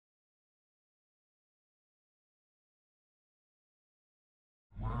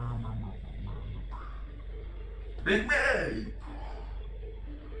Big May!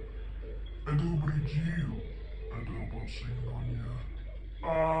 É do Brasil. É do Bolsonaro.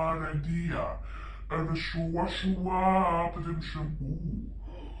 Aradia. Era chua, pedimos shampoo.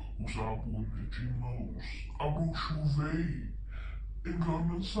 O sabor de mãos. Abro o chuveiro.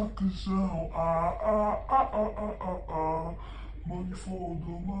 Engana-se a casão. Mãe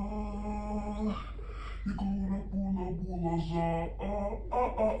foda lá. E agora pula, zá.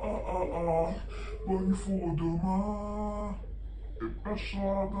 Mãe foda lá.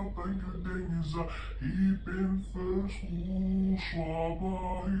 Passada pegadinha e bem fez sua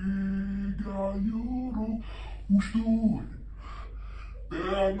barriga e os dois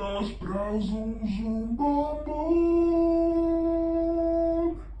pernas para zum bombom.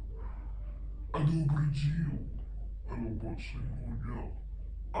 A do Brasil, a não pode ser mundial.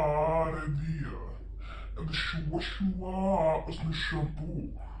 A aradia, a de chua, as no shampoo.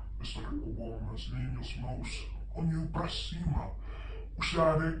 Estarei com nas minhas mãos, olho para cima.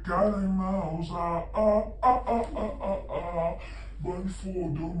 Puxar a cara em mãos, banho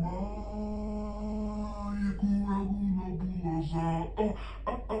foda mãe, cura bulosa,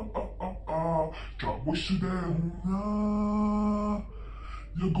 já vou se derrubar.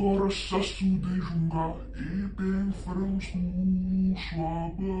 E agora já se de jungar e bem franco, sua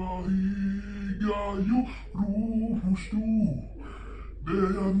barriga e o rosto.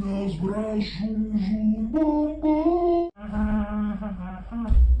 Deia nas braços bombom.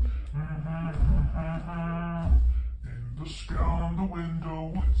 In the sky on the window,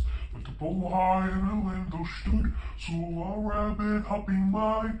 with the pole high and the window stood, so a rabbit hopping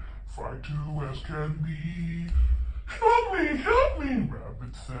by, frightened as can be. Help me,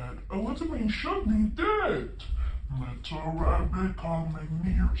 rabbit said, a little me should be dead. Let a rabbit come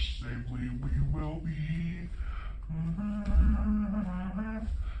near, safely we will be.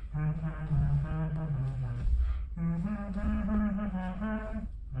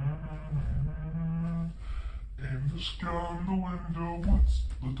 In the sky on the window woods,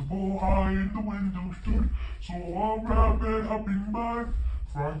 little boy high in the window stood, saw a rabbit hopping by,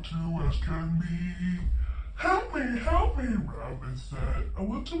 frightened as can be. Help me, rabbit said, a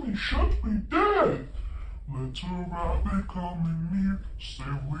little me should be dead. Let a rabbit come in near,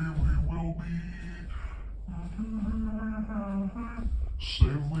 safely we will be.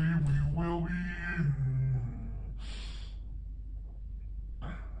 Safely we will be.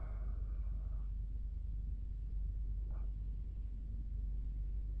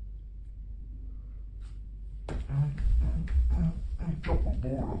 Jump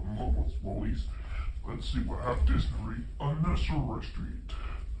aboard on Mama's Woolies. Let's see what half Disney on Nursery Street.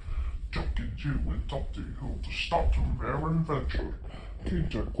 Jack and Jill went up the hill to start on their adventure. King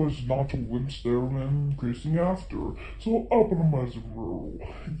Jack was not to win staring and chasing after, so up on as a rule,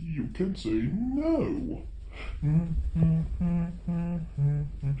 you can say no.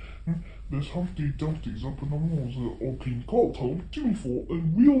 There's Humpty Dumpty's up in the walls that all King called home, Jimmy Fall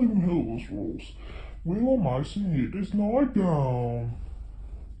and William Hill's rules. Will mice and it is night down.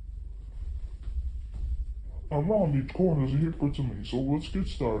 Around each corner is a hippo to me, so let's get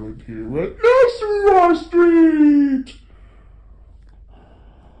started here at Nursery Street!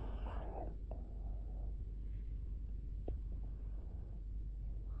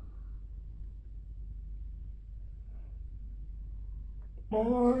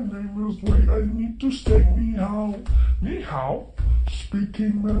 My name is Wei, I need to say ni hao. Ni hao?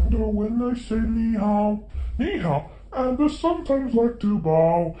 Speaking Mandarin when I say ni hao. Ni hao, and I sometimes like to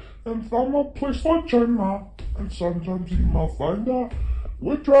bow. And from a place like China, and sometimes you might find out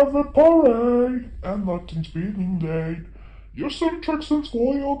we drive a parade, and nothing's being late. Use some tricks and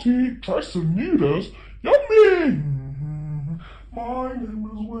loyalty, try some noodles, yummy! My name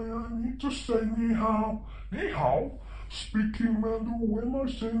is Wei, I need to say ni hao. Ni hao? Speaking Mandarin when I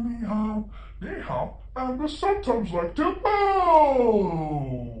say ni hao, and I sometimes like to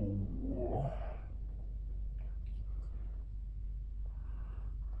bow.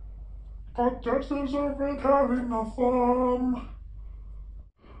 But just deserve it having a fun.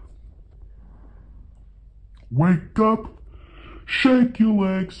 Wake up, shake your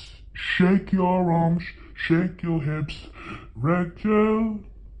legs, shake your arms, shake your hips, rectal,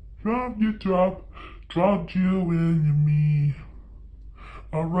 drop your top. Drop you in me.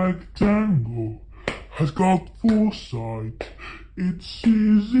 A rectangle has got 4 sides. It's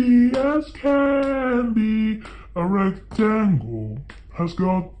easy as can be. A rectangle has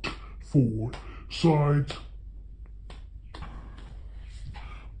got 4 sides.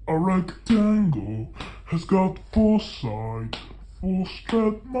 A rectangle has got 4 sides. 4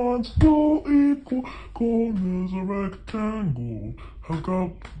 straight lines, 4 equal corners. A rectangle has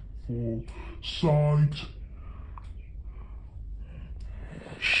got 4 sides.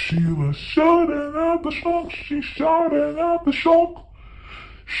 She was shouting at the shark, she shouting at the shark.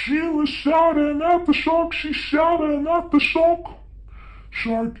 She was shouting at the shark, she shouting at the shark.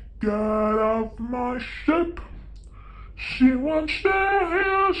 Shark, get off my ship. She wants to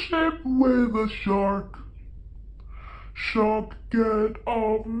share a ship with a shark. Shark, get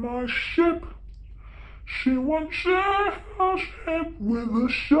off my ship. She wants to share a ship with a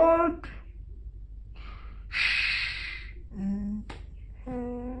shark.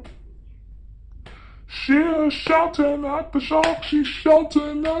 She is shouting at the shark, she's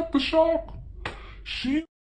shouting at the shark. She